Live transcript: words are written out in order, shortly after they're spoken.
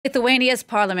Lithuania's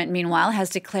parliament, meanwhile, has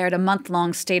declared a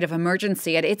month-long state of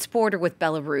emergency at its border with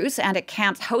Belarus and at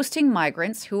camps hosting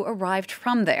migrants who arrived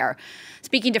from there.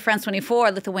 Speaking to France 24,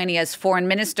 Lithuania's foreign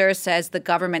minister says the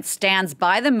government stands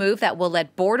by the move that will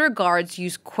let border guards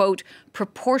use, quote,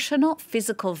 proportional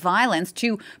physical violence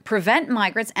to prevent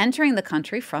migrants entering the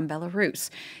country from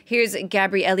Belarus. Here's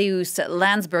Gabrielius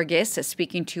Landsbergis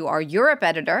speaking to our Europe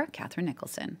editor, Catherine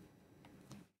Nicholson.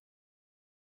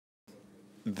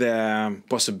 The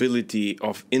possibility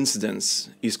of incidents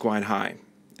is quite high.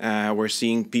 We're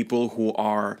seeing people who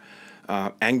are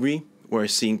angry. We're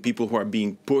seeing people who are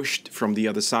being pushed from the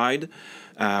other side.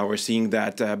 We're seeing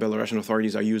that Belarusian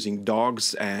authorities are using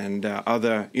dogs and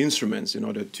other instruments in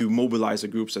order to mobilize the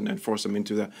groups and then force them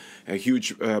into a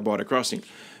huge border crossing.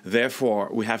 Therefore,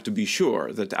 we have to be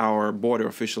sure that our border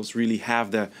officials really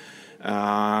have the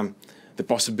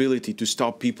possibility to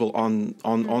stop people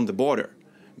on the border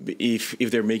if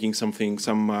they're making some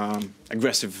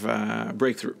aggressive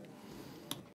breakthrough.